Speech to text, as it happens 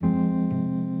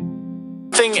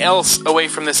nothing else away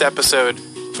from this episode,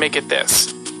 make it this.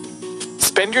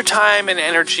 Spend your time and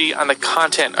energy on the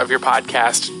content of your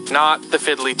podcast, not the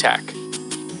fiddly tech.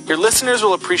 Your listeners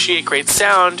will appreciate great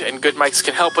sound, and good mics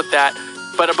can help with that,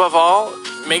 but above all,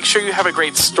 make sure you have a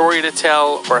great story to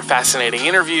tell, or a fascinating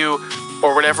interview,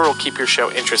 or whatever will keep your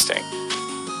show interesting.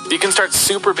 You can start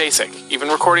super basic, even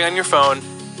recording on your phone,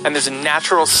 and there's a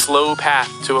natural, slow path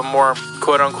to a more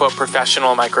quote-unquote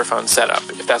professional microphone setup,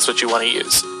 if that's what you want to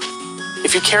use.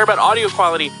 If you care about audio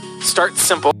quality, start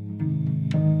simple.